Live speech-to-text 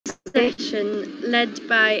organisation led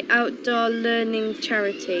by outdoor learning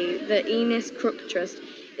charity, the Enos Crook Trust,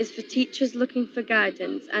 is for teachers looking for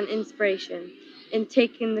guidance and inspiration in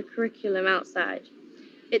taking the curriculum outside.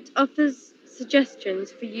 It offers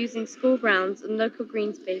suggestions for using school grounds and local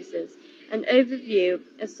green spaces, an overview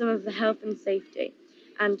of some of the health and safety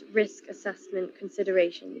and risk assessment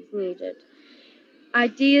considerations needed,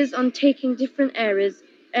 ideas on taking different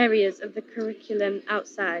areas of the curriculum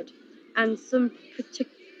outside, and some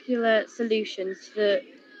particular solutions to the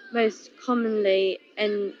most commonly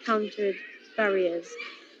encountered barriers.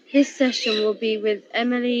 This session will be with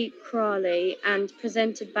Emily Crawley and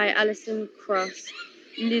presented by Alison Cross,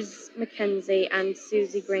 Liz Mackenzie and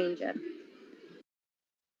Susie Granger.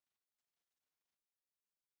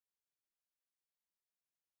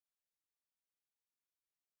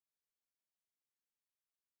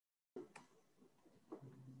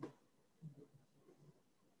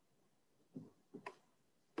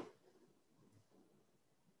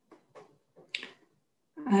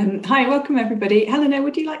 Hi, welcome everybody. Helena,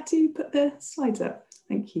 would you like to put the slides up?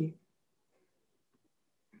 Thank you.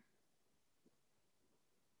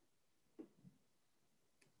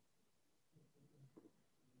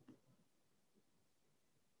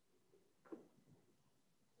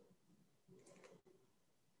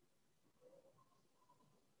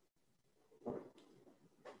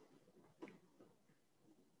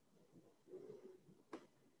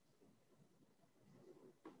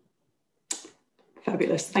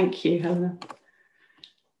 Fabulous, thank you, Helena.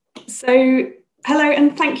 So, hello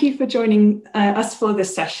and thank you for joining us for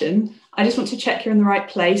this session. I just want to check you're in the right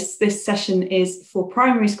place. This session is for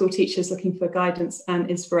primary school teachers looking for guidance and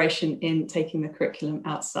inspiration in taking the curriculum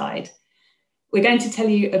outside. We're going to tell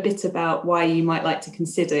you a bit about why you might like to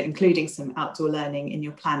consider including some outdoor learning in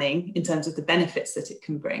your planning in terms of the benefits that it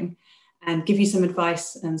can bring, and give you some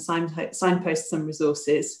advice and signpost some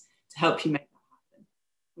resources to help you make.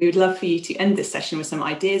 We would love for you to end this session with some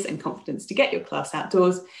ideas and confidence to get your class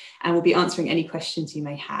outdoors, and we'll be answering any questions you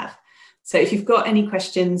may have. So if you've got any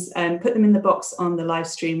questions, put them in the box on the live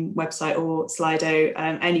stream website or Slido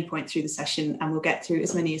at any point through the session, and we'll get through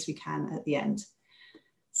as many as we can at the end.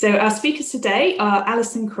 So our speakers today are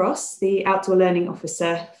Alison Cross, the Outdoor Learning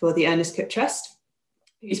Officer for the Ernest Cook Trust,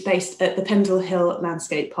 who's based at the Pendle Hill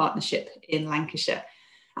Landscape Partnership in Lancashire.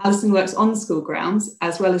 Alison works on school grounds,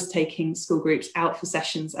 as well as taking school groups out for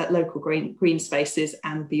sessions at local green spaces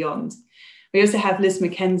and beyond. We also have Liz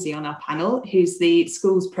Mackenzie on our panel, who's the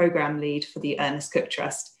schools programme lead for the Ernest Cook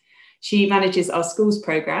Trust. She manages our schools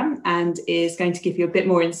programme and is going to give you a bit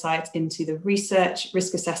more insight into the research,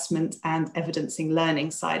 risk assessment and evidencing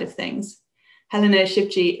learning side of things. Helena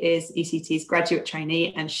Shivji is ECT's graduate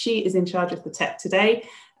trainee, and she is in charge of the tech today.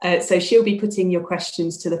 So she'll be putting your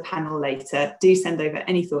questions to the panel later. Do send over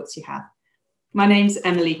any thoughts you have. My name's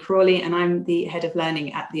Emily Crawley and I'm the Head of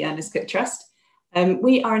Learning at the Ernest Cook Trust.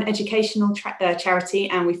 We are an educational charity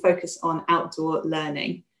and we focus on outdoor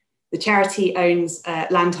learning. The charity owns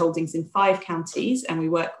land holdings in 5 counties and we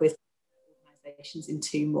work with organisations in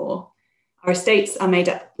 2 more. Our estates are made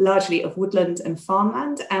up largely of woodland and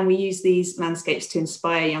farmland, and we use these landscapes to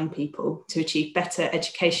inspire young people to achieve better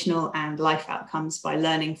educational and life outcomes by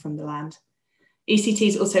learning from the land. ECT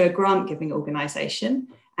is also a grant-giving organisation,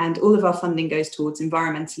 and all of our funding goes towards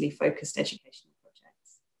environmentally focused educational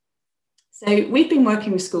projects. So we've been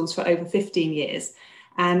working with schools for over 15 years,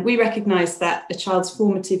 and we recognise that a child's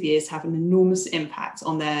formative years have an enormous impact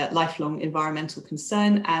on their lifelong environmental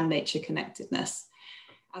concern and nature connectedness.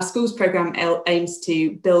 Our schools programme aims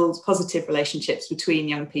to build positive relationships between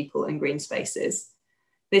young people and green spaces.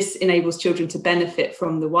 This enables children to benefit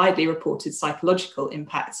from the widely reported psychological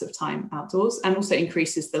impacts of time outdoors and also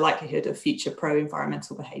increases the likelihood of future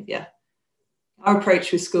pro-environmental behaviour. Our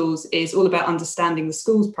approach with schools is all about understanding the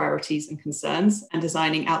school's priorities and concerns and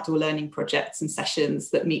designing outdoor learning projects and sessions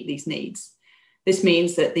that meet these needs. This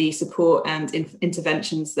means that the support and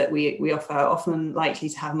interventions that we offer are often likely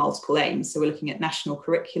to have multiple aims. So we're looking at national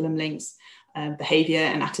curriculum links, behaviour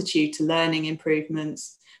and attitude to learning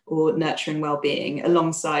improvements, or nurturing well-being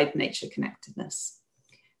alongside nature connectedness.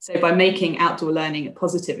 So by making outdoor learning a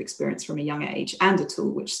positive experience from a young age and a tool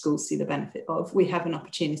which schools see the benefit of, we have an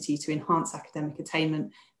opportunity to enhance academic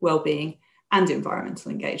attainment, well-being and environmental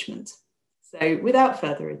engagement. So without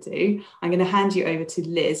further ado, I'm going to hand you over to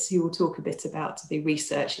Liz, who will talk a bit about the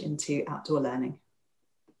research into outdoor learning.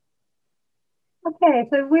 Okay,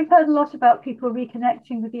 so we've heard a lot about people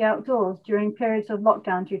reconnecting with the outdoors during periods of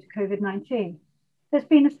lockdown due to COVID-19. There's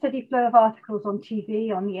been a steady flow of articles on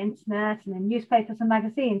TV, on the internet and in newspapers and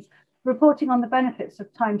magazines reporting on the benefits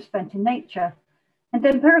of time spent in nature. And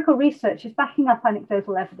empirical research is backing up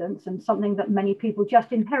anecdotal evidence and something that many people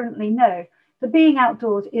just inherently know, that being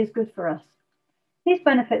outdoors is good for us. These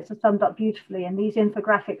benefits are summed up beautifully in these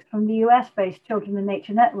infographics from the US-based Children in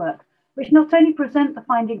Nature Network, which not only present the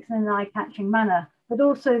findings in an eye-catching manner, but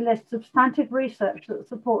also list substantive research that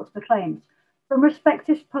supports the claims, from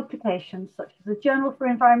respected publications such as the Journal for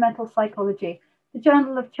Environmental Psychology, the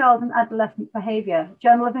Journal of Child and Adolescent Behaviour,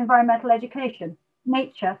 Journal of Environmental Education,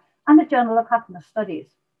 Nature, and the Journal of Happiness Studies.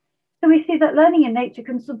 So we see that learning in nature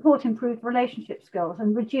can support improved relationship skills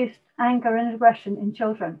and reduce anger and aggression in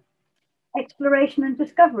children. Exploration and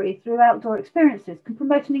discovery through outdoor experiences can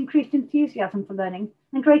promote an increased enthusiasm for learning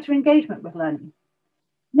and greater engagement with learning.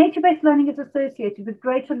 Nature-based learning is associated with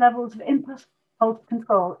greater levels of impulse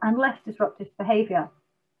control and less disruptive behaviour.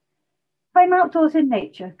 Time outdoors in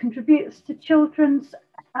nature contributes to children's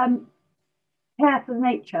care for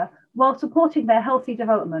nature while supporting their healthy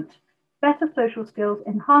development, better social skills,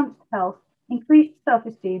 enhanced health, increased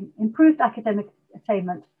self-esteem, improved academic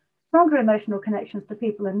attainment, stronger emotional connections to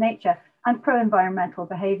people and nature, and pro-environmental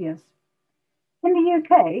behaviours. In the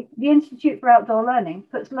UK, the Institute for Outdoor Learning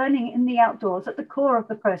puts learning in the outdoors at the core of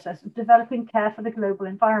the process of developing care for the global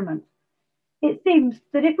environment. It seems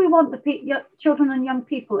that if we want the children and young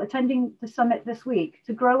people attending the summit this week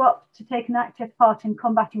to grow up to take an active part in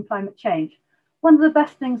combating climate change, one of the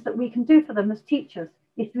best things that we can do for them as teachers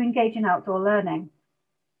is to engage in outdoor learning.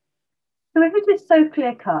 So if it is so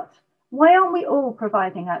clear-cut, why aren't we all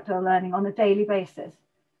providing outdoor learning on a daily basis?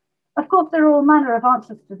 Of course, there are all manner of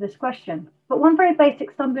answers to this question, but one very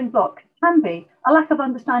basic stumbling block can be a lack of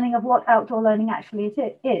understanding of what outdoor learning actually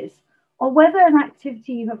is, or whether an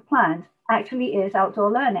activity you have planned actually is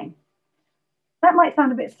outdoor learning. That might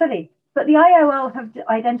sound a bit silly, but the IOL have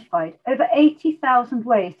identified over 80,000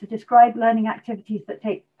 ways to describe learning activities that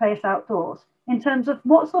take place outdoors in terms of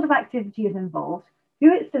what sort of activity is involved,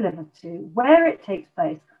 who it's delivered to, where it takes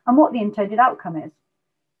place, and what the intended outcome is.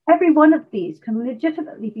 Every one of these can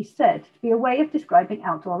legitimately be said to be a way of describing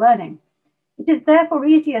outdoor learning. It is therefore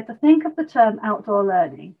easier to think of the term outdoor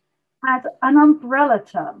learning as an umbrella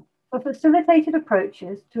term for facilitated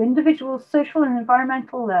approaches to individuals' social and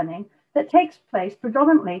environmental learning that takes place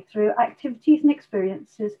predominantly through activities and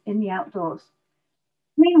experiences in the outdoors.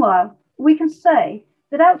 Meanwhile, we can say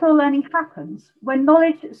that outdoor learning happens when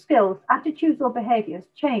knowledge, skills, attitudes, or behaviours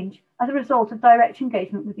change as a result of direct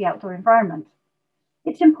engagement with the outdoor environment.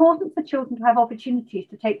 It's important for children to have opportunities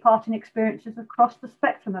to take part in experiences across the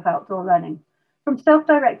spectrum of outdoor learning, from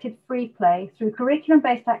self-directed free play through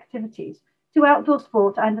curriculum-based activities to outdoor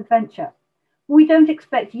sport and adventure. We don't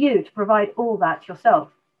expect you to provide all that yourself.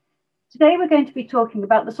 Today, we're going to be talking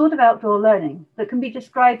about the sort of outdoor learning that can be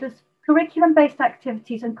described as curriculum-based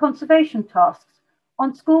activities and conservation tasks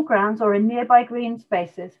on school grounds or in nearby green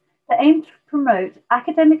spaces that aim to promote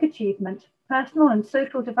academic achievement, personal and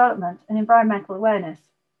social development, and environmental awareness.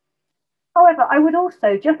 However, I would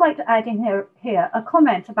also just like to add in here a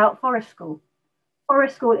comment about Forest School.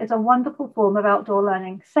 Forest School is a wonderful form of outdoor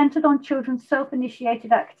learning centred on children's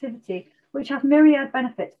self-initiated activity, which has myriad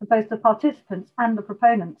benefits for both the participants and the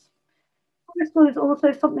proponents. Forest School is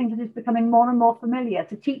also something that is becoming more and more familiar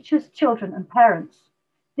to teachers, children, and parents.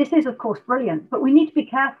 This is, of course, brilliant, but we need to be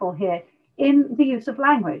careful here in the use of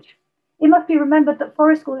language. It must be remembered that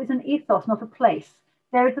Forest School is an ethos, not a place.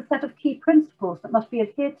 There is a set of key principles that must be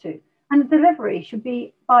adhered to, and the delivery should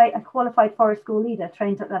be by a qualified Forest School leader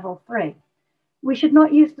trained at level 3. We should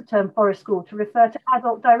not use the term Forest School to refer to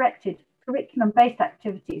adult-directed, curriculum-based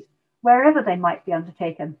activities, wherever they might be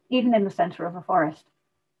undertaken, even in the centre of a forest.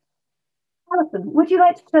 Alison, would you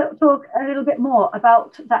like to talk a little bit more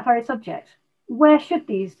about that very subject? Where should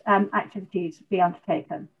these activities be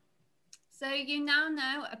undertaken? So you now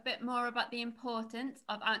know a bit more about the importance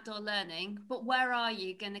of outdoor learning, but where are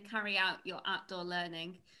you going to carry out your outdoor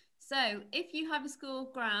learning? So if you have a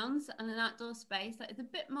school grounds and an outdoor space that is a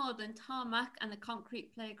bit more than tarmac and a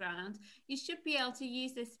concrete playground, you should be able to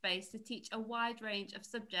use this space to teach a wide range of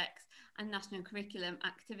subjects and national curriculum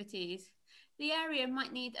activities. The area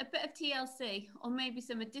might need a bit of TLC or maybe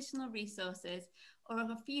some additional resources or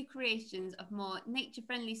a few creations of more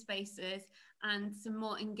nature-friendly spaces and some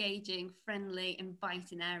more engaging, friendly,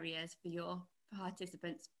 inviting areas for your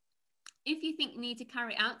participants. If you think you need to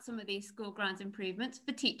carry out some of these school grounds improvements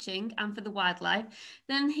for teaching and for the wildlife,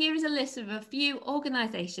 then here is a list of a few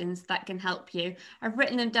organisations that can help you. I've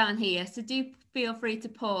written them down here, so do feel free to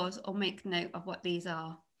pause or make note of what these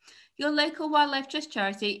are. Your local Wildlife Trust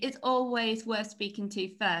charity is always worth speaking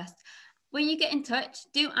to first. When you get in touch,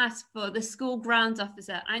 do ask for the school grounds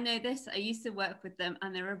officer. I know this, I used to work with them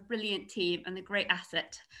and they're a brilliant team and a great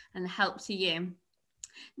asset and help to you.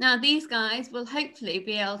 Now, these guys will hopefully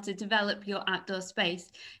be able to develop your outdoor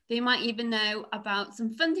space. They might even know about some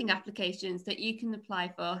funding applications that you can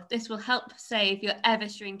apply for. This will help save your ever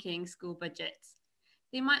shrinking school budgets.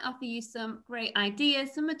 They might offer you some great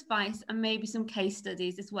ideas, some advice, and maybe some case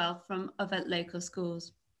studies as well from other local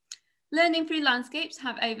schools. Learning Through Landscapes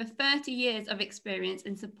have over 30 years of experience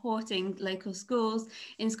in supporting local schools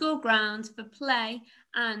in school grounds for play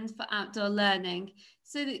and for outdoor learning.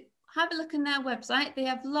 So have a look on their website. They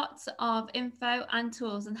have lots of info and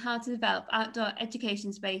tools on how to develop outdoor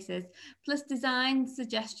education spaces, plus design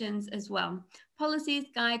suggestions as well, policies,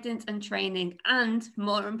 guidance and training, and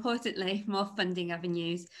more importantly, more funding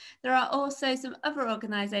avenues. There are also some other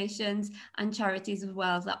organisations and charities as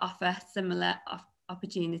well that offer similar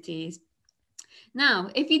opportunities. Now,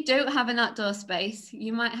 if you don't have an outdoor space,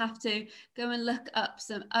 you might have to go and look up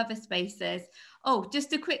some other spaces. Oh,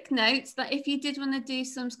 just a quick note that if you did want to do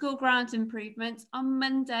some school grounds improvements, on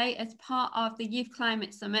Monday, as part of the Youth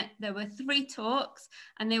Climate Summit, there were 3 talks,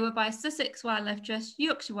 and they were by Sussex Wildlife Trust,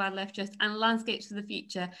 Yorkshire Wildlife Trust, and Landscapes for the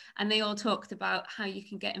Future. And they all talked about how you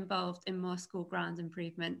can get involved in more school grounds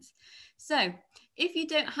improvements. So if you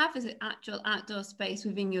don't have an actual outdoor space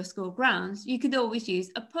within your school grounds, you could always use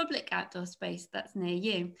a public outdoor space that's near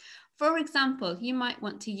you. For example, you might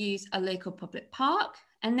want to use a local public park,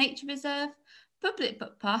 a nature reserve, public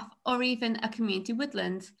footpath, or even a community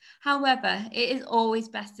woodland. However, it is always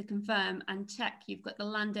best to confirm and check you've got the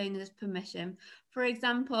landowner's permission. For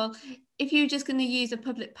example, if you're just going to use a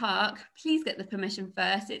public park, please get the permission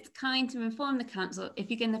first. It's kind to inform the council if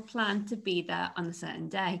you're going to plan to be there on a certain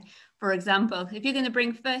day. For example, if you're going to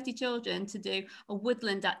bring 30 children to do a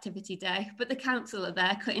woodland activity day, but the council are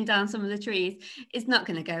there cutting down some of the trees, it's not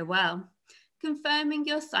going to go well. Confirming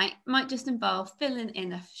your site might just involve filling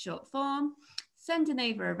in a short form, sending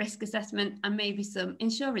over a risk assessment, and maybe some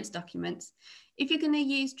insurance documents. If you're going to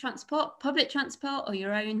use transport, public transport or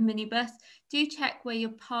your own minibus, do check where your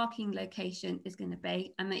parking location is going to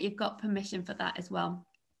be and that you've got permission for that as well.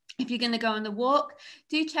 If you're going to go on the walk,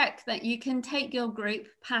 do check that you can take your group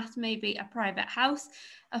past maybe a private house.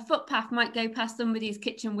 A footpath might go past somebody's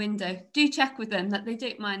kitchen window. Do check with them that they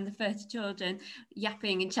don't mind the 30 children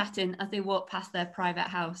yapping and chatting as they walk past their private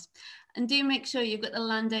house. And do make sure you've got the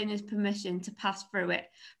landowner's permission to pass through it.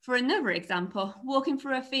 For another example, walking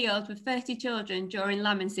through a field with 30 children during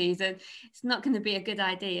lambing season, it's not going to be a good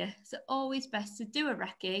idea. So always best to do a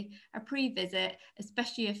recce, a pre-visit,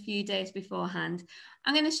 especially a few days beforehand.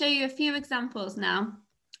 I'm going to show you a few examples now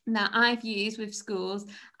that I've used with schools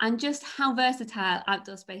and just how versatile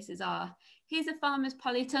outdoor spaces are. Here's a farmer's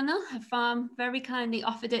polytunnel. A farm very kindly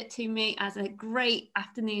offered it to me as a great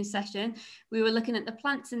afternoon session. We were looking at the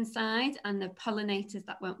plants inside and the pollinators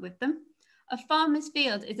that went with them. A farmer's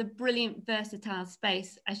field is a brilliant versatile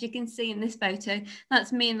space. As you can see in this photo,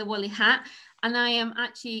 that's me in the woolly hat. And I am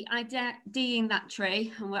actually IDing that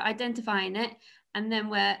tree and we're identifying it. And then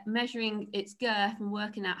we're measuring its girth and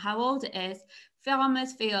working out how old it is.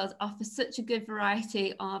 Farmer's fields offer such a good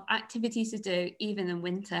variety of activities to do, even in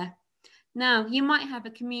winter. Now, you might have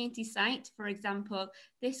a community site. For example,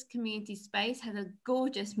 this community space has a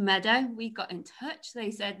gorgeous meadow. We got in touch.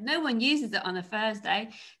 They said no one uses it on a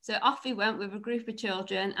Thursday. So off we went with a group of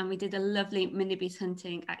children and we did a lovely minibees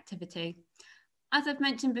hunting activity. As I've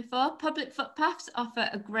mentioned before, public footpaths offer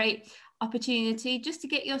a great opportunity just to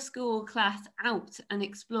get your school class out and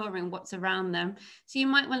exploring what's around them. So you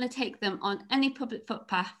might want to take them on any public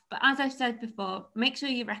footpath, but as I've said before, make sure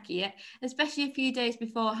you recce it, especially a few days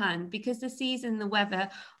beforehand, because the season, the weather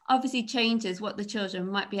obviously changes what the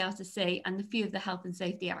children might be able to see and a few of the health and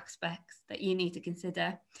safety aspects that you need to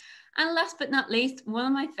consider. And last but not least, one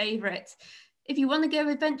of my favourites, if you want to go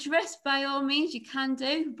adventurous, by all means, you can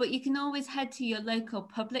do, but you can always head to your local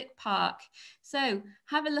public park. So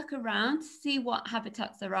have a look around, see what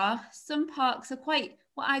habitats there are. Some parks are quite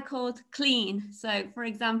what I called clean. So for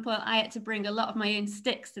example, I had to bring a lot of my own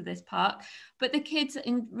sticks to this park, but the kids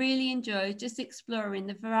really enjoy just exploring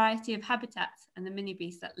the variety of habitats and the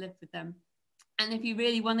minibees that live with them. And if you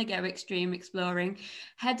really want to go extreme exploring,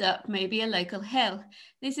 head up maybe a local hill.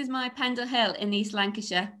 This is my Pendle Hill in East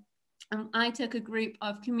Lancashire. I took a group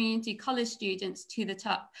of community college students to the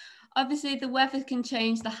top. Obviously, the weather can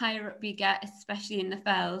change the higher up you get, especially in the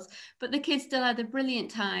fells, but the kids still had a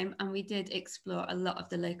brilliant time and we did explore a lot of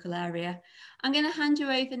the local area. I'm going to hand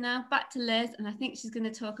you over now back to Liz, and I think she's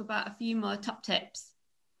going to talk about a few more top tips.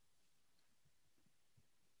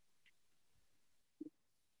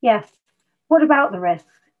 Yes. What about the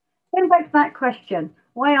risks? Going back to that question,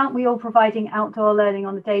 why aren't we all providing outdoor learning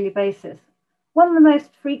on a daily basis? One of the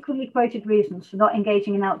most frequently quoted reasons for not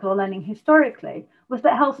engaging in outdoor learning historically was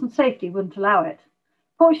that health and safety wouldn't allow it.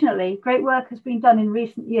 Fortunately, great work has been done in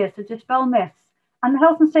recent years to dispel myths, and the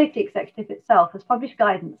Health and Safety Executive itself has published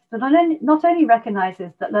guidance that not only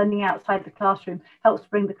recognises that learning outside the classroom helps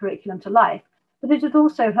bring the curriculum to life, but it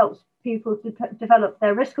also helps pupils develop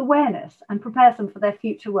their risk awareness and prepares them for their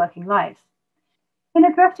future working lives. In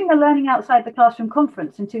addressing a Learning Outside the Classroom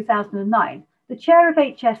conference in 2009, the chair of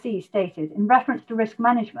HSE stated, in reference to risk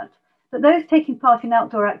management, that those taking part in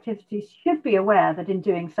outdoor activities should be aware that in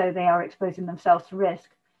doing so they are exposing themselves to risk.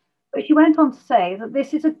 But she went on to say that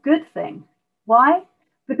this is a good thing. Why?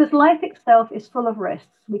 Because life itself is full of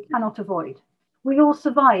risks we cannot avoid. We all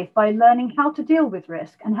survive by learning how to deal with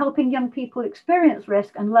risk, and helping young people experience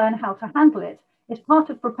risk and learn how to handle it is part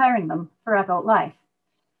of preparing them for adult life.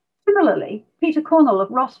 Similarly, Peter Cornell of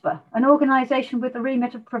ROSPA, an organisation with the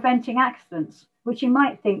remit of preventing accidents, which you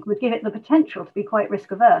might think would give it the potential to be quite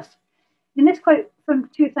risk averse, in this quote from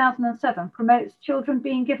 2007, promotes children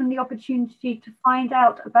being given the opportunity to find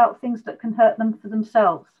out about things that can hurt them for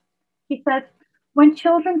themselves. He said, when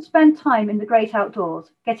children spend time in the great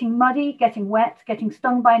outdoors, getting muddy, getting wet, getting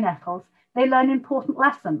stung by nettles, they learn important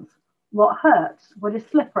lessons. What hurts, what is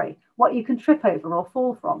slippery, what you can trip over or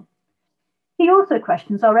fall from. He also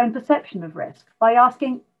questions our own perception of risk by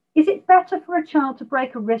asking, is it better for a child to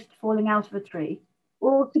break a wrist falling out of a tree,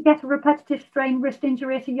 or to get a repetitive strained wrist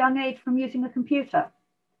injury at a young age from using a computer?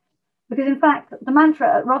 Because in fact, the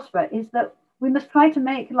mantra at ROSPA is that we must try to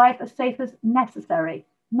make life as safe as necessary,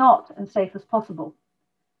 not as safe as possible.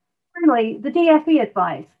 Finally, the DFE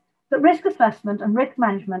advise that risk assessment and risk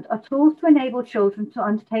management are tools to enable children to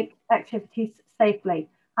undertake activities safely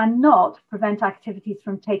and not prevent activities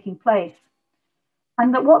from taking place.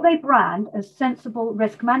 And that what they brand as sensible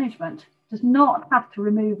risk management does not have to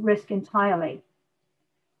remove risk entirely.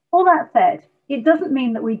 All that said, it doesn't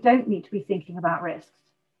mean that we don't need to be thinking about risks.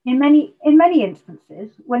 In many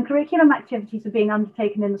instances, when curriculum activities are being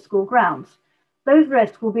undertaken in the school grounds, those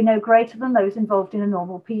risks will be no greater than those involved in a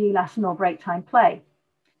normal PE lesson or break time play.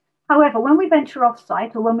 However, when we venture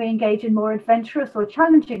off-site or when we engage in more adventurous or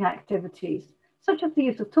challenging activities, such as the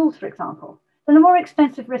use of tools, for example, then a more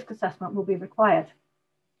extensive risk assessment will be required.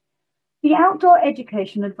 The Outdoor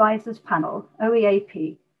Education Advisors Panel,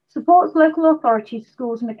 OEAP, supports local authorities,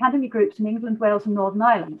 schools and academy groups in England, Wales and Northern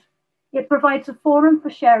Ireland. It provides a forum for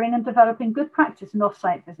sharing and developing good practice in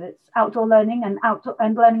off-site visits, outdoor learning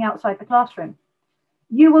and learning outside the classroom.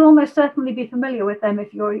 You will almost certainly be familiar with them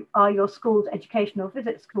if you are your school's educational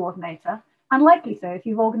visits coordinator, and likely so if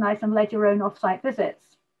you've organised and led your own off-site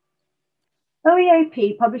visits.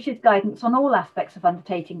 OEAP publishes guidance on all aspects of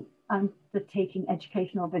undertaking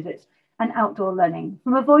educational visits and outdoor learning,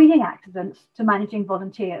 from avoiding accidents to managing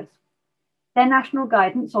volunteers. Their national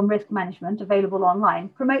guidance on risk management, available online,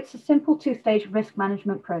 promotes a simple two-stage risk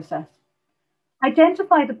management process.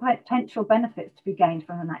 Identify the potential benefits to be gained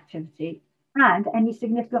from an activity and any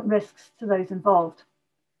significant risks to those involved.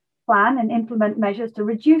 Plan and implement measures to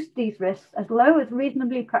reduce these risks as low as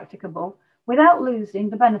reasonably practicable without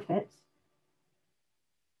losing the benefits.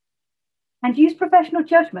 And use professional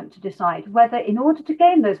judgment to decide whether, in order to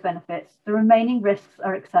gain those benefits, the remaining risks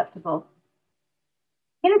are acceptable.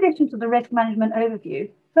 In addition to the risk management overview,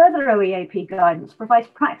 further OEAP guidance provides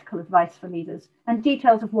practical advice for leaders and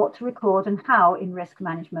details of what to record and how in risk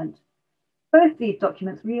management. Both these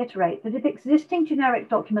documents reiterate that if existing generic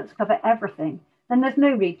documents cover everything, then there's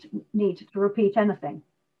no need to repeat anything.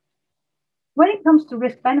 When it comes to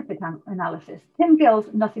risk-benefit analysis, Tim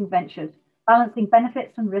Gill's Nothing Ventured, Balancing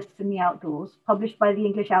Benefits and Risks in the Outdoors, published by the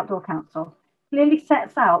English Outdoor Council, clearly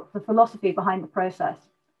sets out the philosophy behind the process.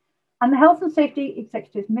 And the Health and Safety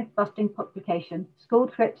Executive's myth-busting publication, School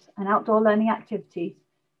Trips and Outdoor Learning Activities,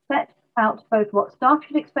 set out both what staff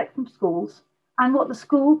should expect from schools and what the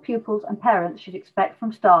school, pupils and parents should expect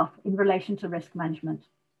from staff in relation to risk management.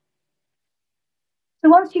 So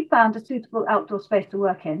once you've found a suitable outdoor space to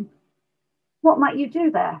work in, what might you do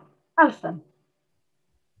there? Alison.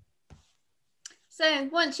 So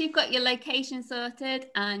once you've got your location sorted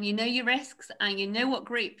and you know your risks and you know what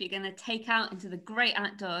group you're going to take out into the great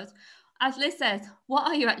outdoors, as Liz says, what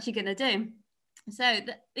are you actually going to do? So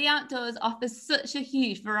the outdoors offers such a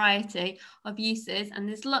huge variety of uses, and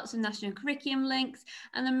there's lots of national curriculum links,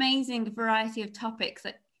 an amazing variety of topics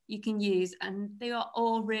that you can use, and they are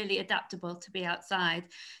all really adaptable to be outside.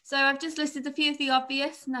 So I've just listed a few of the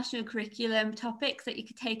obvious national curriculum topics that you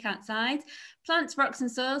could take outside. Plants, rocks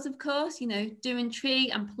and soils, of course, doing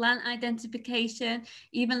tree and plant identification,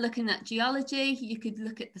 even looking at geology. You could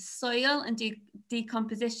look at the soil and do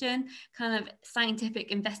decomposition, kind of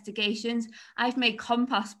scientific investigations. I've made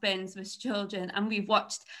compost bins with children and we've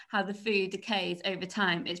watched how the food decays over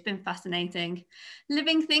time. It's been fascinating.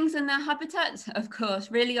 Living things in their habitats, of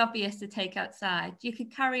course, really obvious to take outside. You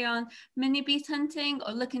could carry on mini beet hunting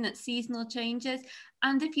or looking at seasonal changes.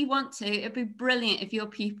 And if you want to, it'd be brilliant if your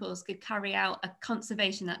pupils could carry out a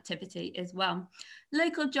conservation activity as well.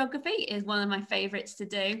 Local geography is one of my favourites to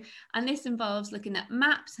do, and this involves looking at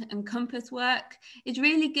maps and compass work. It's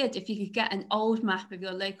really good if you could get an old map of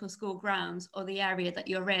your local school grounds or the area that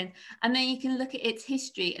you're in, and then you can look at its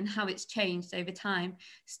history and how it's changed over time.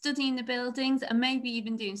 Studying the buildings and maybe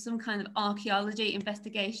even doing some kind of archaeology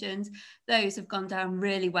investigations, those have gone down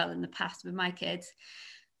really well in the past with my kids.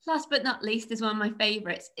 Last but not least is one of my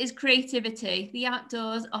favourites, is creativity. The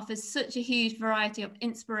outdoors offers such a huge variety of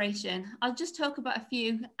inspiration. I'll just talk about a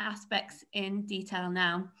few aspects in detail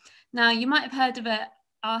now. Now, you might have heard of an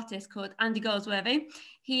artist called Andy Goldsworthy.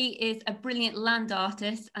 He is a brilliant land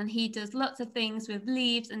artist and he does lots of things with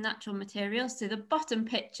leaves and natural materials. So the bottom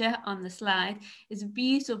picture on the slide is a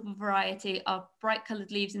beautiful variety of bright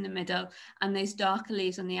coloured leaves in the middle and those darker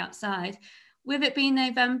leaves on the outside. With it being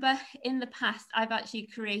November, in the past, I've actually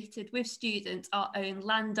created with students our own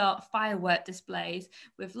land art firework displays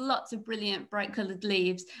with lots of brilliant bright coloured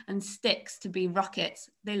leaves and sticks to be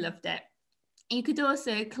rockets. They loved it. You could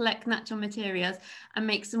also collect natural materials and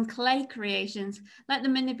make some clay creations like the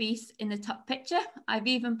mini beasts in the top picture. I've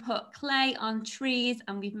even put clay on trees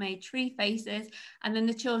and we've made tree faces, and then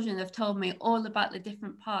the children have told me all about the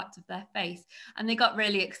different parts of their face and they got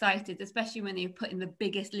really excited, especially when they were putting the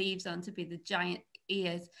biggest leaves on to be the giant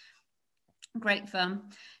ears. Great fun.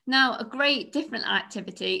 Now, a great different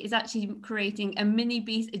activity is actually creating a mini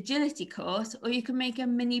beast agility course, or you can make a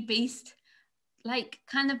mini beast like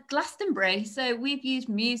kind of Glastonbury. So we've used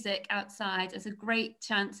music outside as a great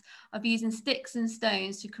chance of using sticks and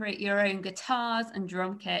stones to create your own guitars and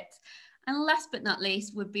drum kits. And last but not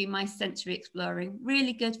least would be my sensory exploring,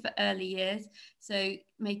 really good for early years. So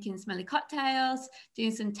making smelly cocktails,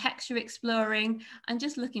 doing some texture exploring, and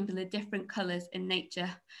just looking for the different colours in nature.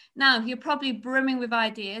 Now, you're probably brimming with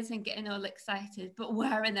ideas and getting all excited, but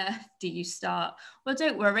where on earth do you start? Well,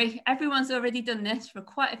 don't worry, everyone's already done this for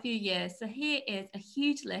quite a few years. So here is a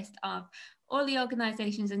huge list of all the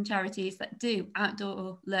organisations and charities that do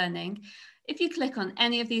outdoor learning. If you click on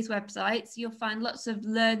any of these websites, you'll find lots of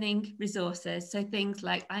learning resources. So things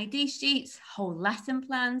like ID sheets, whole lesson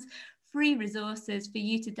plans, free resources for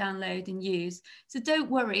you to download and use. So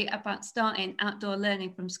don't worry about starting outdoor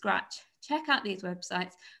learning from scratch. Check out these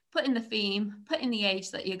websites, put in the theme, put in the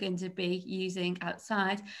age that you're going to be using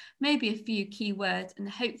outside, maybe a few keywords, and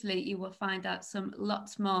hopefully you will find out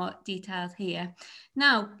lots more details here.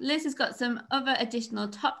 Now, Liz has got some other additional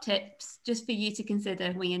top tips just for you to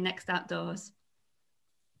consider when you're next outdoors.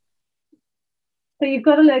 So you've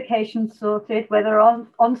got a location sorted, whether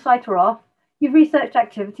on site or off. You've researched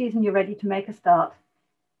activities and you're ready to make a start.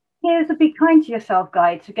 Here's a Be Kind to Yourself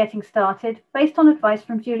guide to getting started based on advice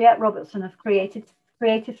from Juliet Robertson of Creative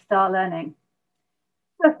Star Learning.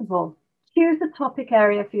 First of all, choose a topic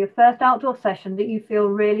area for your first outdoor session that you feel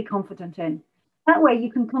really confident in. That way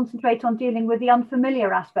you can concentrate on dealing with the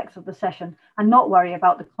unfamiliar aspects of the session and not worry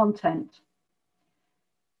about the content.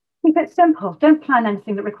 Keep it simple. Don't plan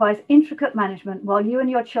anything that requires intricate management while you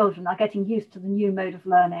and your children are getting used to the new mode of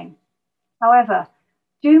learning. However,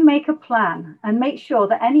 do make a plan and make sure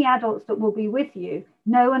that any adults that will be with you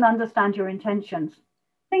know and understand your intentions.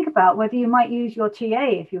 Think about whether you might use your TA,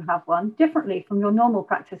 if you have one, differently from your normal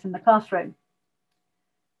practice in the classroom.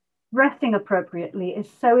 Resting appropriately is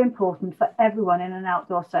so important for everyone in an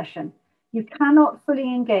outdoor session. You cannot fully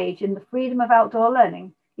engage in the freedom of outdoor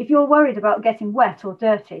learning if you're worried about getting wet or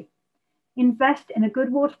dirty. Invest in a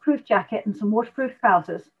good waterproof jacket and some waterproof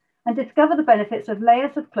trousers and discover the benefits of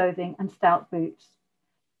layers of clothing and stout boots.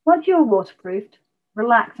 Once you're waterproofed,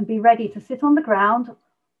 relax and be ready to sit on the ground,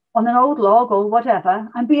 on an old log or whatever,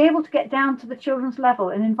 and be able to get down to the children's level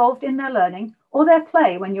and involved in their learning or their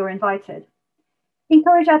play when you're invited.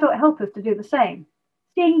 Encourage adult helpers to do the same.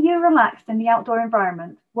 Seeing you relaxed in the outdoor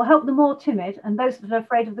environment will help the more timid and those that are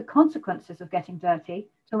afraid of the consequences of getting dirty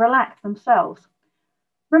to relax themselves.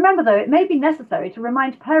 Remember though, it may be necessary to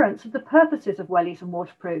remind parents of the purposes of wellies and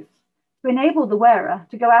waterproofs to enable the wearer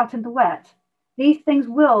to go out in the wet. These things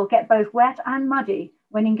will get both wet and muddy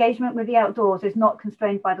when engagement with the outdoors is not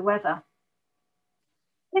constrained by the weather.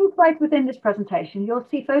 Inside within this presentation, you'll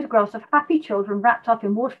see photographs of happy children wrapped up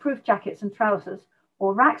in waterproof jackets and trousers,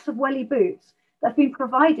 or racks of welly boots that have been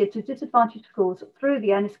provided to disadvantaged schools through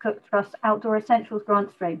the Ernest Cook Trust Outdoor Essentials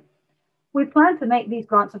grant stream. We plan to make these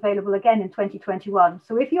grants available again in 2021,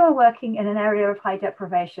 so if you are working in an area of high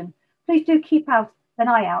deprivation, please do keep an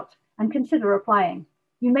eye out and consider applying.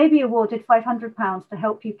 You may be awarded £500 to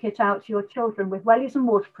help you kit out your children with wellies and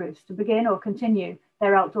waterproofs to begin or continue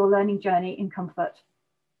their outdoor learning journey in comfort.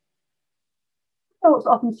 Adults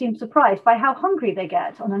often seem surprised by how hungry they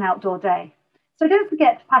get on an outdoor day. So don't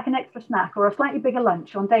forget to pack an extra snack or a slightly bigger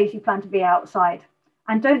lunch on days you plan to be outside.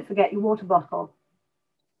 And don't forget your water bottle.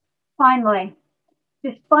 Finally,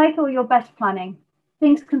 despite all your best planning,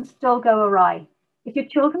 things can still go awry. If your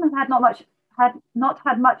children have not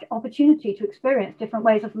had much opportunity to experience different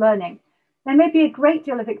ways of learning, there may be a great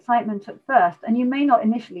deal of excitement at first, and you may not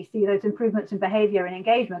initially see those improvements in behaviour and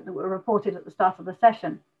engagement that were reported at the start of the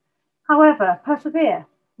session. However, persevere,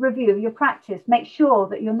 review your practice, make sure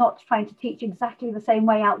that you're not trying to teach exactly the same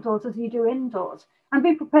way outdoors as you do indoors, and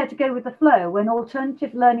be prepared to go with the flow when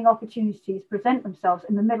alternative learning opportunities present themselves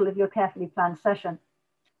in the middle of your carefully planned session.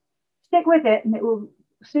 Stick with it, and it will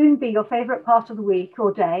soon be your favourite part of the week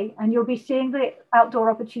or day, and you'll be seeing the outdoor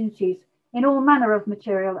opportunities in all manner of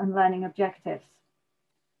material and learning objectives.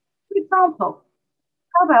 For example,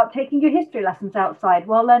 how about taking your history lessons outside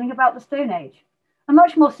while learning about the Stone Age? A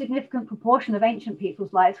much more significant proportion of ancient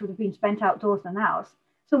people's lives would have been spent outdoors than ours,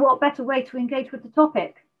 so what better way to engage with the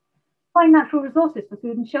topic? Find natural resources for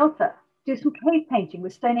food and shelter. Do some cave painting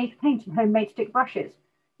with Stone Age paint and homemade stick brushes.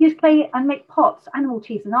 Use clay and make pots, animal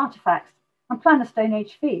teeth and artefacts, and plan a Stone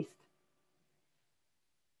Age feast.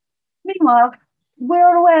 Meanwhile,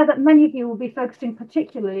 we're aware that many of you will be focusing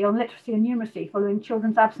particularly on literacy and numeracy following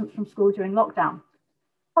children's absence from school during lockdown.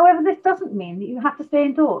 However, this doesn't mean that you have to stay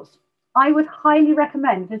indoors. I would highly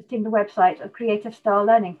recommend visiting the website of Creative Star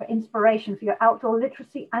Learning for inspiration for your outdoor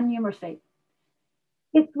literacy and numeracy.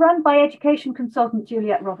 It's run by education consultant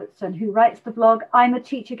Juliet Robertson, who writes the blog, I'm a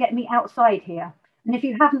Teacher, Get Me Outside Here. And if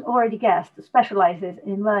you haven't already guessed, specialises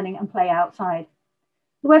in learning and play outside.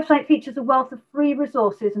 The website features a wealth of free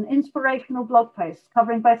resources and inspirational blog posts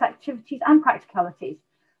covering both activities and practicalities,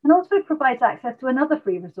 and also provides access to another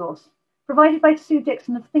free resource provided by Sue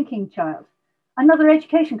Dixon of Thinking Child, another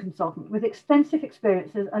education consultant with extensive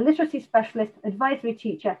experience as a literacy specialist, advisory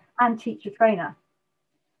teacher, and teacher trainer.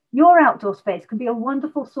 Your outdoor space can be a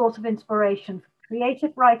wonderful source of inspiration for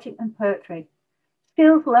creative writing and poetry.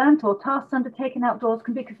 Skills learned or tasks undertaken outdoors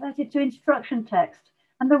can be converted to instruction text,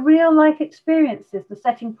 and the real-life experiences the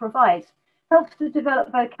setting provides helps to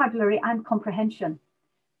develop vocabulary and comprehension.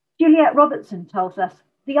 Juliet Robertson tells us,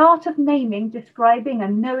 the art of naming, describing,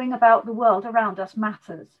 and knowing about the world around us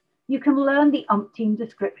matters. You can learn the umpteen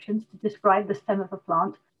descriptions to describe the stem of a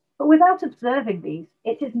plant, but without observing these,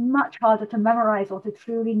 it is much harder to memorize or to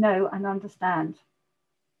truly know and understand.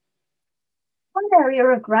 One area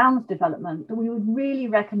of grounds development that we would really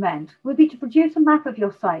recommend would be to produce a map of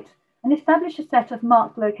your site and establish a set of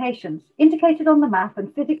marked locations indicated on the map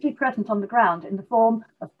and physically present on the ground in the form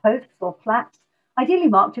of posts or plaques, ideally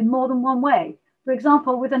marked in more than one way, for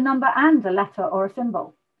example, with a number and a letter or a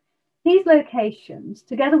symbol. These locations,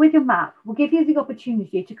 together with your map, will give you the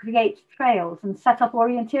opportunity to create trails and set up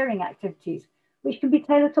orienteering activities, which can be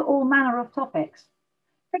tailored to all manner of topics.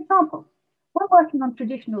 For example, when working on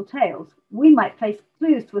traditional tales, we might place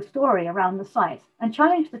clues to a story around the site and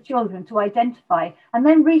challenge the children to identify and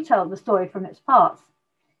then retell the story from its parts.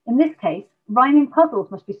 In this case, rhyming puzzles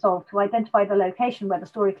must be solved to identify the location where the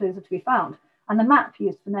story clues are to be found and the map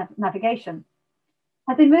used for navigation.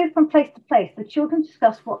 As they move from place to place, the children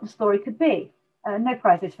discuss what the story could be, no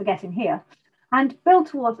prizes for guessing here, and build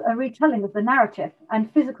towards a retelling of the narrative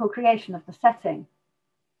and physical creation of the setting.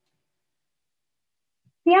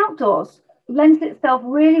 The outdoors lends itself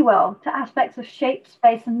really well to aspects of shape,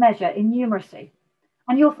 space, and measure in numeracy,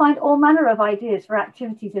 and you'll find all manner of ideas for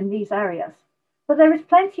activities in these areas. But there is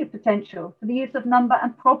plenty of potential for the use of number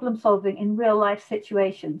and problem solving in real life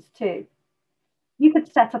situations too. You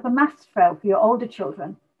could set up a maths trail for your older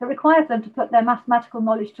children that requires them to put their mathematical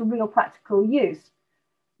knowledge to real practical use.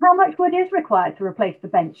 How much wood is required to replace the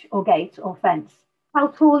bench or gate or fence? How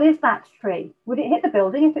tall is that tree? Would it hit the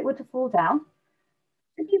building if it were to fall down?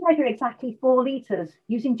 Could you measure exactly 4 litres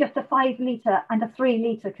using just a 5 litre and a 3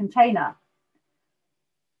 litre container?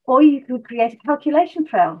 Or you could create a calculation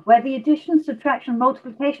trail where the addition, subtraction,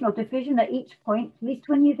 multiplication or division at each point leads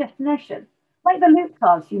to a new destination, like the loop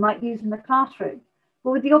cards you might use in the classroom,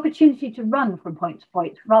 but with the opportunity to run from point to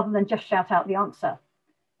point rather than just shout out the answer.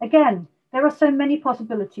 Again, there are so many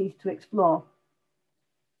possibilities to explore.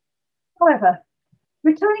 However,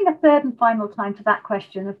 Returning a third and final time to that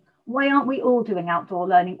question of why aren't we all doing outdoor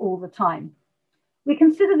learning all the time? We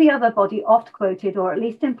consider the other body oft quoted or at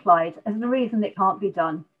least implied as the reason it can't be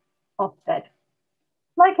done, Ofsted.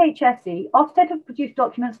 Like HSE, Ofsted have produced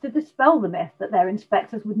documents to dispel the myth that their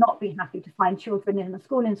inspectors would not be happy to find children in a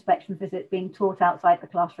school inspection visit being taught outside the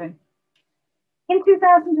classroom. In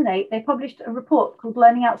 2008, they published a report called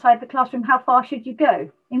Learning Outside the Classroom, How Far Should You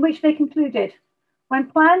Go?, in which they concluded,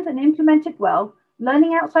 when planned and implemented well,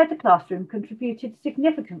 learning outside the classroom contributed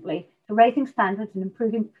significantly to raising standards and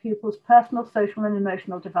improving pupils' personal, social and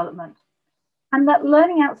emotional development. And that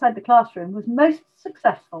learning outside the classroom was most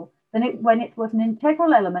successful when it was an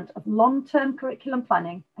integral element of long-term curriculum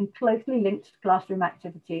planning and closely linked to classroom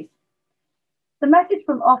activities. The message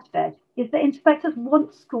from Ofsted is that inspectors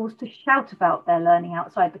want schools to shout about their learning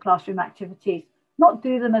outside the classroom activities, not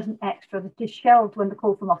do them as an extra that is shelved when the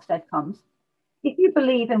call from Ofsted comes. If you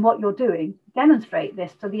believe in what you're doing, demonstrate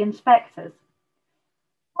this to the inspectors.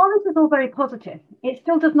 While this is all very positive, it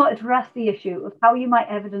still does not address the issue of how you might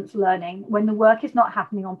evidence learning when the work is not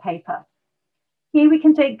happening on paper. Here we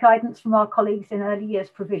can take guidance from our colleagues in early years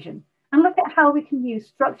provision and look at how we can use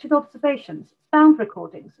structured observations, sound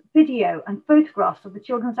recordings, video and photographs of the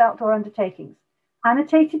children's outdoor undertakings,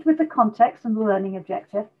 annotated with the context and the learning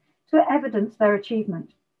objective, to evidence their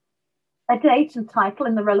achievement. A date and title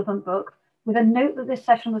in the relevant book, with a note that this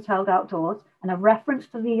session was held outdoors and a reference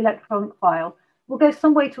to the electronic file, will go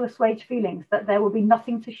some way to assuage feelings that there will be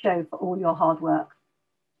nothing to show for all your hard work.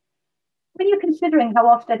 When you're considering how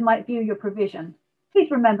Ofsted might view your provision, please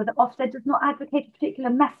remember that Ofsted does not advocate a particular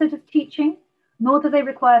method of teaching, nor do they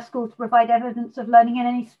require schools to provide evidence of learning in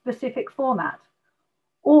any specific format,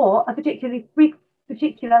 or a particular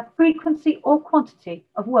frequency or quantity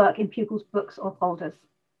of work in pupils' books or folders.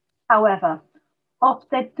 However,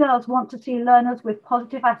 Ofsted does want to see learners with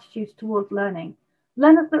positive attitudes towards learning,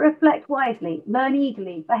 learners that reflect wisely, learn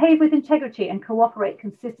eagerly, behave with integrity and cooperate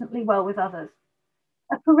consistently well with others.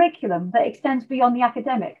 A curriculum that extends beyond the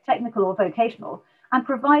academic, technical or vocational and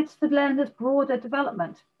provides for learners broader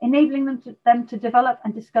development, enabling them to develop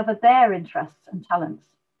and discover their interests and talents.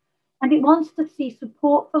 And it wants to see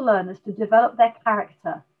support for learners to develop their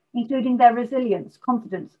character, including their resilience,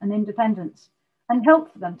 confidence and independence, and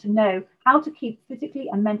help for them to know how to keep physically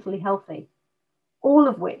and mentally healthy, all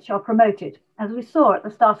of which are promoted, as we saw at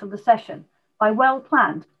the start of the session, by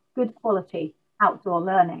well-planned, good quality outdoor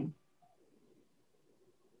learning.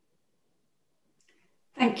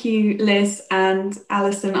 Thank you, Liz and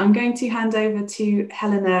Alison. I'm going to hand over to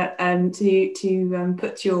Helena to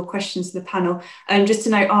put your questions to the panel. Just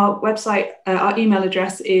to note, our website, our email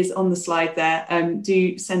address is on the slide there.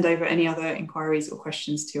 Do send over any other inquiries or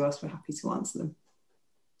questions to us. We're happy to answer them.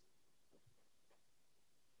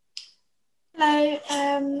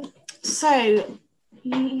 Hello. So,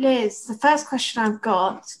 Liz, the first question I've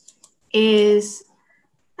got is,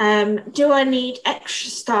 do I need extra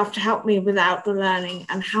staff to help me with outdoor learning,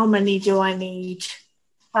 and how many do I need?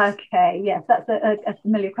 Okay, yes, that's a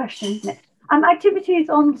familiar question, isn't it? Activities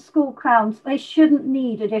on school grounds, they shouldn't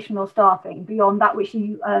need additional staffing beyond that which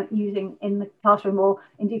you are using in the classroom or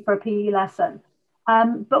indeed for a PE lesson.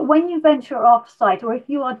 But when you venture off-site, or if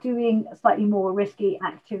you are doing slightly more risky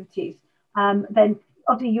activities, then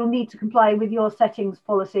obviously you'll need to comply with your settings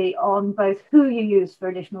policy on both who you use for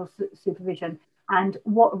additional supervision and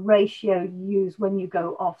what ratio you use when you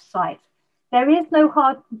go off-site. There is no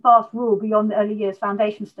hard and fast rule beyond the early years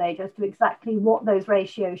foundation stage as to exactly what those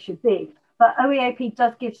ratios should be, but OEAP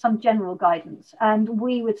does give some general guidance, and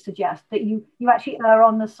we would suggest that you actually err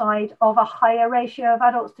on the side of a higher ratio of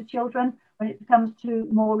adults to children when it comes to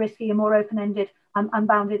more risky and more open-ended and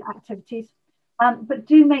unbounded activities. But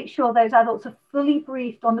do make sure those adults are fully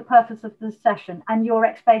briefed on the purpose of the session and your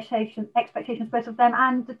expectations both of them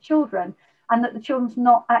and the children, and that the children's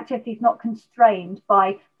activities not constrained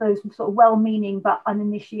by those sort of well-meaning but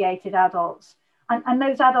uninitiated adults. And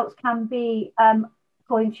those adults can be,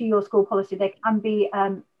 according to your school policy, they can be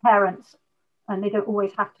parents, and they don't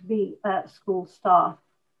always have to be school staff.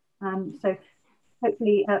 So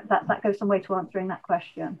hopefully that goes some way to answering that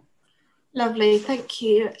question. Lovely, thank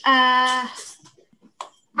you.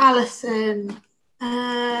 Alison,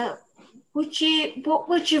 what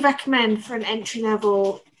would you recommend for an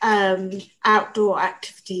entry-level outdoor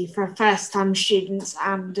activity for first-time students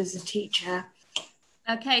and as a teacher?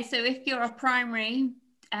 Okay, so if you're a primary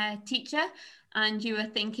teacher and you were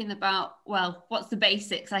thinking about, well, what's the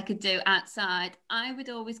basics I could do outside, I would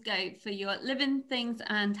always go for your living things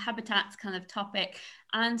and habitats kind of topic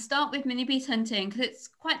and start with mini bees hunting, because it's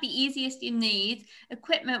quite the easiest you need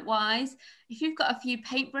equipment wise. if you've got a few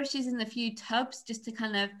paintbrushes and a few tubs just to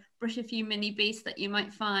kind of brush a few mini beasts that you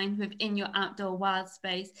might find within your outdoor wild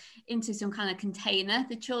space into some kind of container,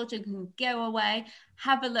 the children can go away,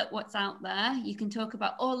 have a look what's out there. You can talk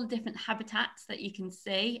about all the different habitats that you can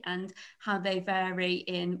see and how they vary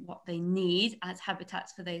in what they need as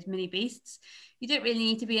habitats for those mini beasts. You don't really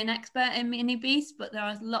need to be an expert in mini beasts, but there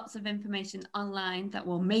are lots of information online that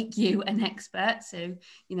will make you an expert. So,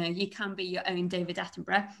 you know, you can be your own David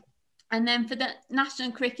Attenborough. And then for the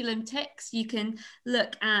national curriculum ticks, you can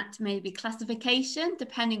look at maybe classification,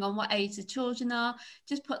 depending on what age the children are.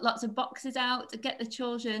 Just put lots of boxes out to get the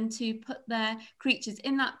children to put their creatures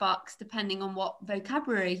in that box, depending on what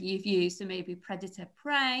vocabulary you've used. So maybe predator,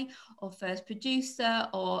 prey, or first producer,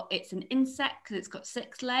 or it's an insect because it's got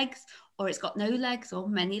 6 legs, or it's got no legs or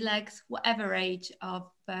many legs, whatever age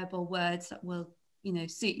of verbal words that will, you know,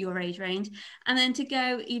 suit your age range. And then to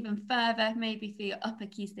go even further, maybe for your upper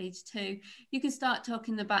key stage 2, you can start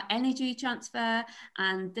talking about energy transfer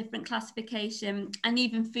and different classification and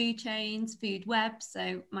even food chains, food webs.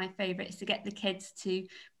 So my favorite is to get the kids to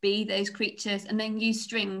be those creatures and then use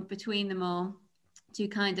string between them all to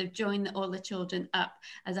kind of join all the children up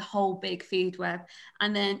as a whole big food web.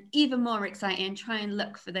 And then even more exciting, try and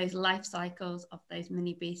look for those life cycles of those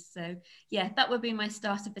mini beasts. So yeah, that would be my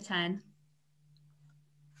starter for 10.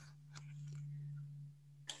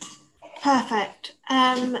 Perfect.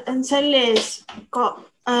 And so Liz, got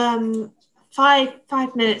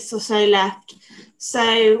 5 minutes or so left.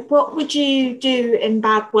 So what would you do in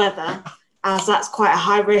bad weather, as that's quite a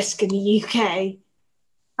high risk in the UK?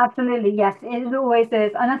 Absolutely, yes, it always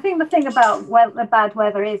is. And I think the thing about the bad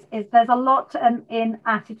weather is there's a lot in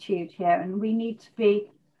attitude here, and we need to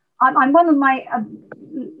be. I'm one of my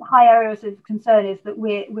high areas of concern is that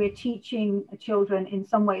we're teaching children in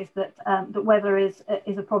some ways that that weather is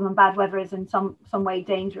a problem, bad weather is in some way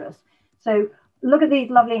dangerous. So look at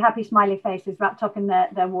these lovely happy smiley faces wrapped up in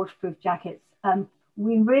their waterproof jackets.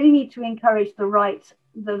 We really need to encourage the right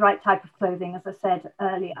type of clothing, as I said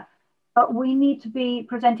earlier. But we need to be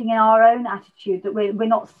presenting in our own attitude that we're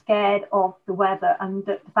not scared of the weather, and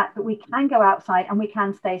that the fact that we can go outside and we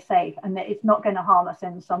can stay safe and that it's not going to harm us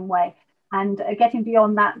in some way. And getting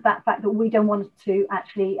beyond that fact that we don't want to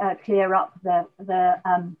actually clear up the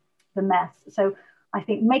mess. So I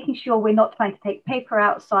think making sure we're not trying to take paper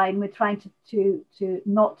outside, and we're trying to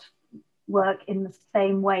not work in the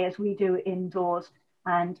same way as we do indoors,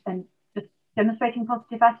 and just demonstrating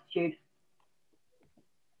positive attitude.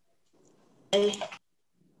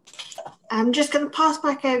 I'm just going to pass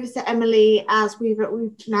back over to Emily as we've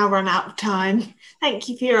now run out of time. Thank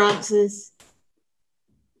you for your answers.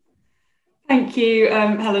 Thank you,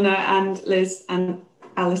 Helena and Liz and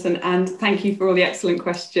Alison, and thank you for all the excellent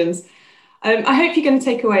questions. I hope you're going to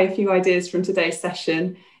take away a few ideas from today's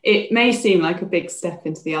session. It may seem like a big step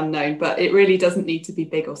into the unknown, but it really doesn't need to be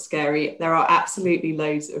big or scary. There are absolutely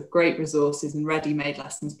loads of great resources and ready-made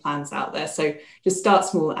lessons plans out there. So just start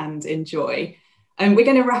small and enjoy. And we're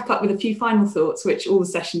going to wrap up with a few final thoughts, which all the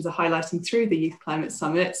sessions are highlighting through the Youth Climate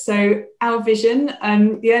Summit. So our vision,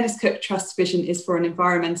 the Ernest Cook Trust vision, is for an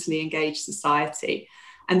environmentally engaged society.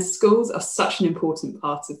 And schools are such an important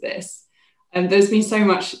part of this. There's been so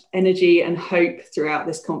much energy and hope throughout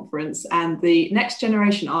this conference, and the next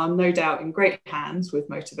generation are no doubt in great hands with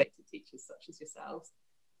motivated teachers such as yourselves.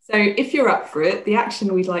 So if you're up for it, the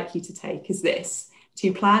action we'd like you to take is this: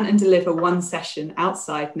 to plan and deliver one session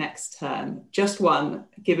outside next term, just one,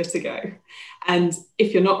 give it a go. And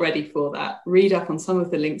if you're not ready for that, read up on some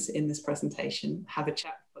of the links in this presentation, have a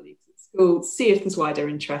chat with colleagues at school, see if there's wider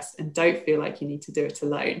interest, and don't feel like you need to do it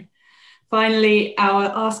alone. Finally, our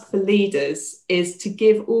ask for leaders is to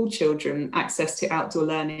give all children access to outdoor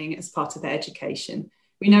learning as part of their education.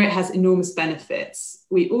 We know it has enormous benefits.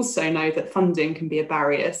 We also know that funding can be a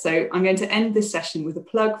barrier. So I'm going to end this session with a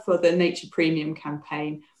plug for the Nature Premium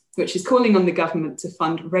campaign, which is calling on the government to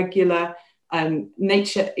fund regular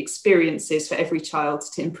nature experiences for every child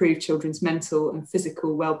to improve children's mental and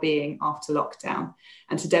physical well-being after lockdown,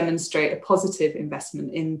 and to demonstrate a positive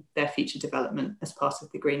investment in their future development as part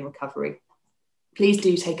of the green recovery. Please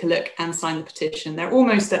do take a look and sign the petition. They're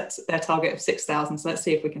almost at their target of 6,000, so let's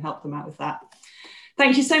see if we can help them out with that.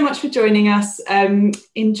 Thank you so much for joining us.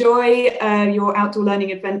 Enjoy your outdoor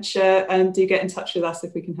learning adventure, and do get in touch with us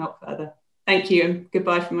if we can help further. Thank you, and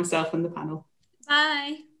goodbye from myself and the panel.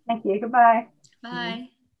 Bye. Thank you. Goodbye. Bye.